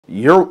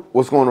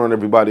What's going on,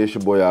 everybody? It's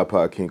your boy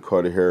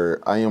iPodKingCarter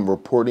here. I am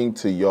reporting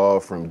to y'all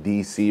from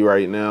DC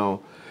right now.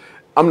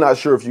 I'm not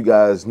sure if you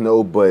guys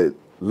know, but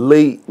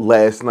late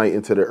last night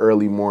into the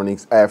early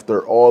mornings,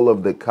 after all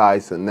of the Kai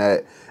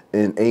Cenat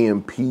and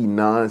AMP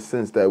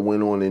nonsense that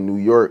went on in New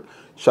York,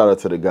 shout out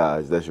to the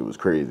guys. That shit was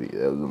crazy.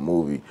 That was a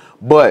movie.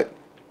 But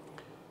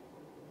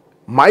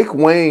Mike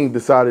Wang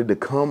decided to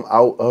come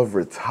out of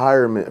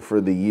retirement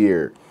for the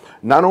year.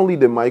 Not only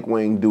did Mike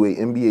Wang do a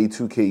NBA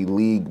 2K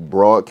League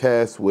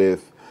broadcast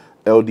with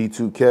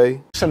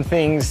LD2K. Some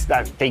things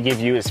that they give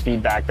you as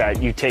feedback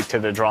that you take to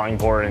the drawing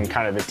board and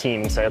kind of the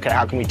team and say, okay,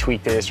 how can we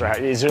tweak this? Or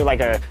is it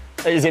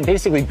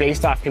basically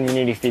based off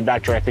community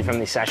feedback directly from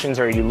these sessions?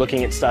 Or are you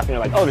looking at stuff and you're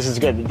like, oh, this is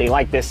good. They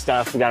like this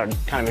stuff. We got to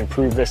kind of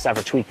improve this stuff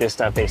or tweak this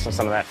stuff based on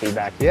some of that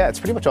feedback. Yeah,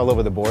 it's pretty much all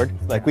over the board.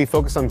 Like, we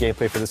focus on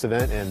gameplay for this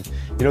event, and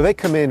they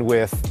come in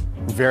with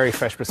very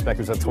fresh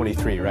perspectives on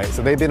 23, right?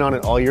 So they've been on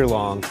it all year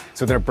long.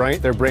 So their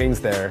brains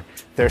there,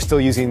 they're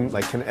still using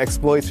like kind of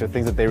exploits or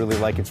things that they really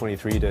like in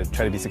 23 to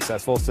try to be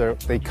successful. So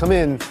they come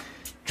in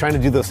trying to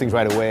do those things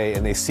right away,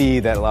 and they see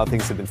that a lot of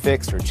things have been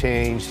fixed or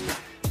changed.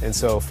 And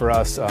so for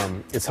us,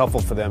 it's helpful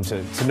for them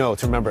to know,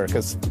 to remember,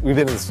 because we've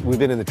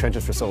been in the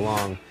trenches for so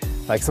long.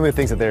 Like, some of the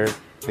things that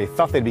they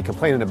thought they'd be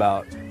complaining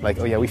about, like,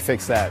 oh yeah, we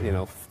fixed that,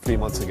 3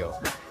 months ago.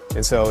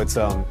 And so it's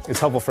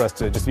helpful for us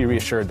to just be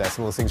reassured that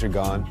some of those things are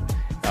gone.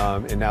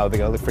 And now they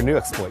gotta look for new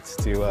exploits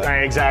to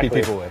exactly. beat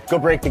people with. Go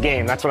break the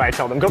game. That's what I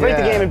tell them. Go break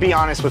the game and be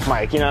honest with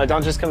Mike.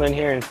 Don't just come in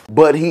here and...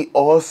 But he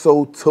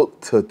also took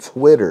to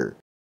Twitter.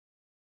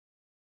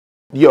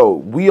 Yo,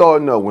 we all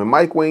know when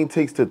Mike Wang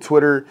takes to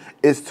Twitter,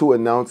 it's to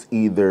announce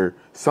either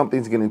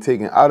something's getting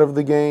taken out of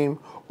the game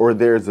or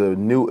there's a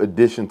new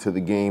addition to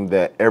the game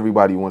that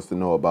everybody wants to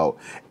know about.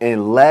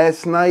 And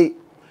last night,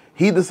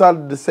 he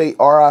decided to say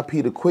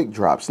RIP to quick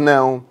drops.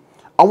 Now,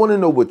 I want to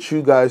know what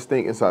you guys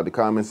think inside the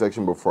comment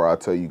section before I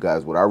tell you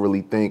guys what I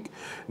really think.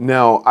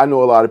 Now, I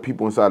know a lot of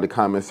people inside the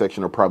comment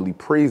section are probably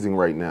praising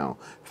right now,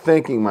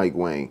 thanking Mike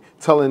Wang,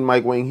 telling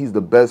Mike Wang he's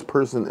the best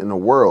person in the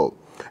world.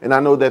 And I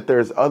know that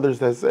there's others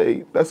that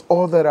say, that's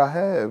all that I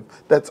have.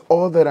 That's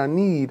all that I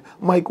need.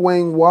 Mike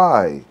Wang,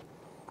 why?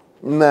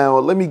 Now,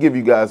 let me give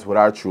you guys what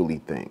I truly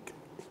think.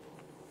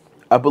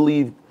 I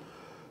believe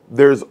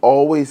there's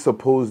always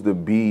supposed to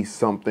be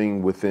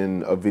something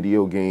within a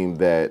video game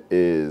that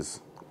is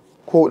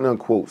quote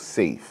unquote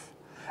safe.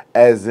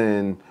 As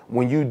in,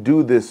 when you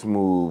do this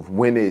move,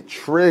 when it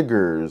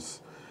triggers,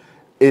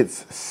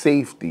 it's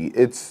safety.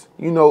 It's,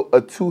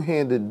 a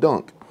two-handed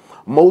dunk.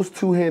 Most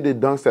two-handed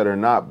dunks that are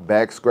not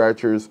back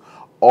scratchers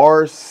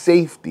are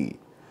safety.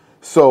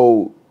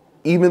 So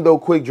even though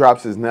quick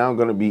drops is now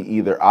going to be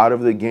either out of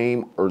the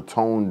game or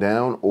toned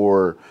down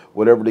or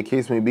whatever the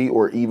case may be,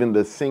 or even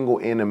the single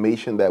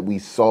animation that we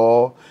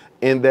saw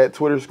in that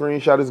Twitter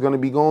screenshot is going to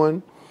be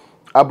gone,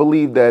 I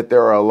believe that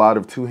there are a lot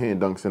of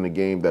two-hand dunks in the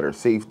game that are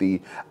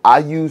safety. I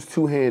use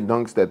two-hand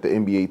dunks that the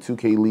NBA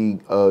 2K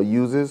League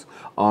uses.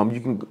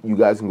 You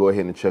guys can go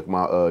ahead and check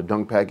my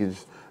dunk package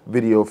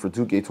video for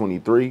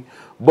 2K23.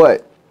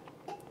 But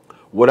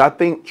what I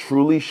think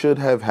truly should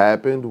have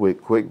happened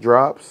with quick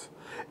drops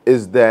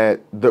is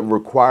that the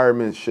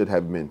requirements should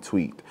have been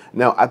tweaked.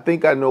 Now, I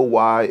think I know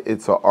why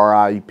it's a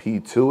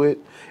RIP to it,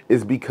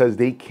 is because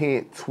they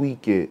can't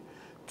tweak it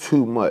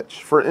too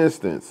much. For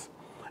instance,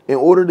 in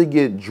order to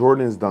get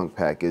Jordan's dunk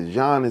package,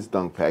 Giannis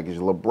dunk package,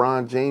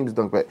 LeBron James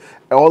dunk package,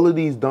 all of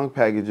these dunk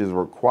packages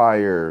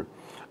require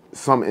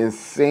some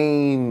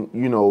insane,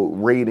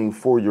 rating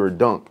for your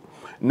dunk.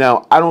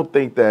 Now, I don't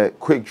think that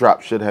quick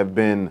drop should have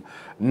been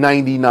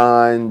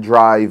 99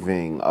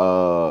 driving,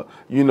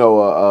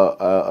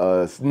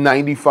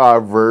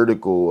 95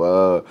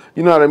 vertical,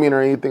 you know what I mean,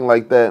 or anything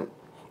like that.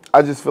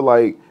 I just feel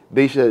like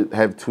they should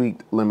have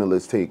tweaked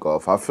limitless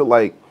takeoff. I feel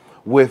like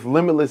with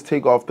limitless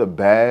takeoff, the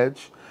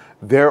badge,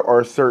 there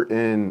are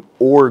certain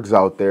orgs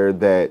out there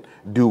that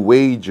do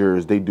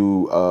wagers, they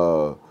do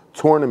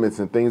tournaments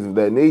and things of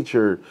that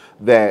nature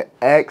that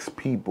ask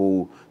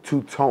people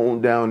to tone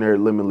down their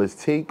limitless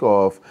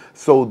takeoff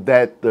so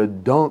that the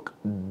dunk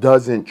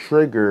doesn't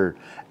trigger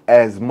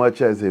as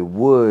much as it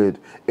would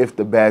if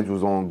the badge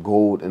was on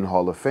gold and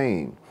Hall of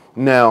Fame.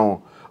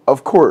 Now,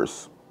 of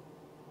course,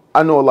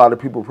 I know a lot of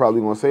people probably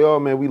going to say, oh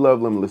man, we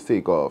love limitless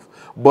takeoff.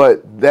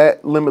 But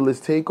that limitless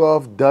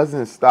takeoff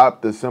doesn't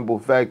stop the simple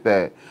fact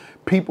that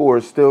people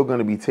are still going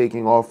to be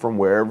taking off from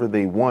wherever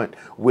they want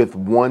with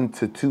 1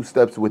 to 2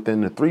 steps within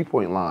the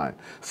three-point line.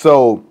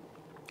 So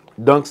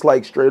dunks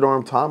like straight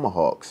arm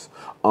tomahawks,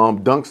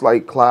 dunks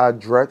like Clyde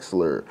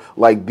Drexler,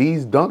 like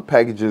these dunk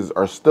packages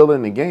are still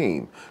in the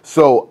game.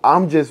 So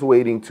I'm just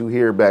waiting to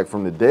hear back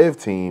from the dev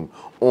team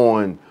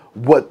on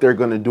what they're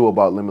going to do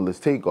about limitless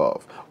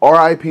takeoff.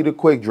 RIP to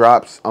quick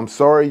drops. I'm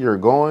sorry you're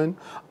going,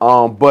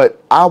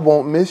 but I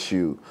won't miss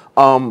you.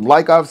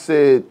 Like I've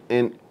said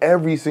in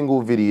every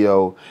single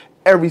video,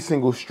 every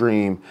single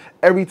stream,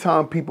 every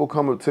time people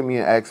come up to me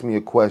and ask me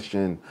a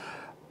question,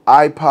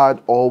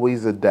 iPod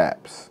always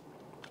adapts.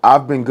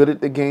 I've been good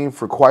at the game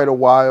for quite a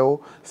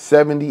while.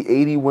 70,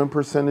 80 win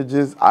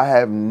percentages. I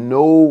have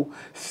no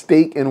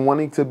stake in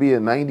wanting to be a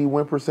 90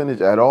 win percentage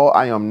at all.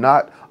 I am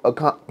not a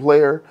comp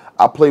player.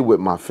 I play with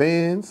my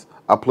fans.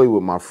 I play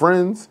with my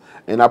friends.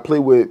 And I play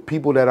with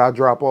people that I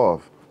drop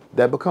off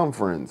that become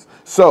friends.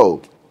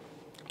 So,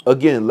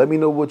 again, let me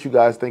know what you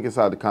guys think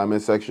inside the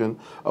comment section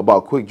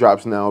about quick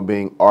drops now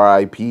being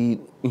RIP.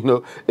 You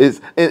know,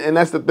 and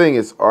that's the thing,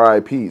 it's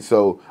RIP.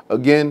 So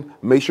again,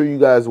 make sure you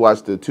guys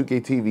watch the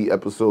 2K TV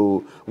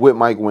episode with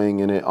Mike Wang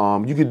in it.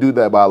 You can do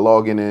that by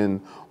logging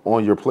in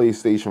on your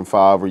PlayStation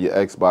 5 or your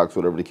Xbox,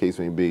 whatever the case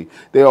may be.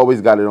 They always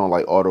got it on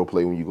like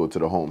autoplay when you go to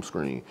the home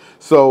screen.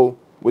 So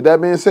with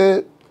that being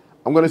said,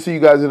 I'm gonna see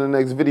you guys in the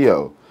next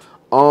video.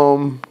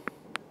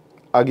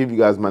 I'll give you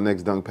guys my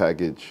next dunk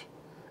package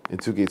in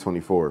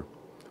 2K24.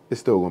 It's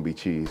still gonna be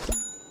cheese.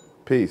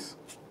 Peace.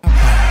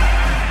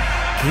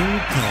 King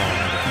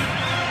Carter,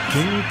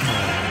 King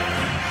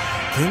Carter,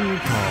 King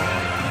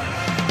Carter,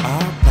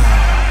 Abba.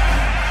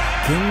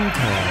 King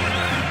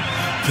Carter,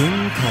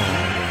 King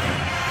Carter,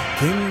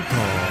 King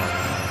Carter,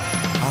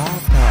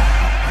 Abba.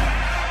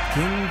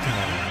 King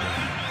Carter,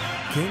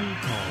 King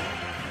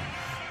Carter,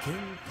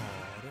 King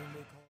Carter.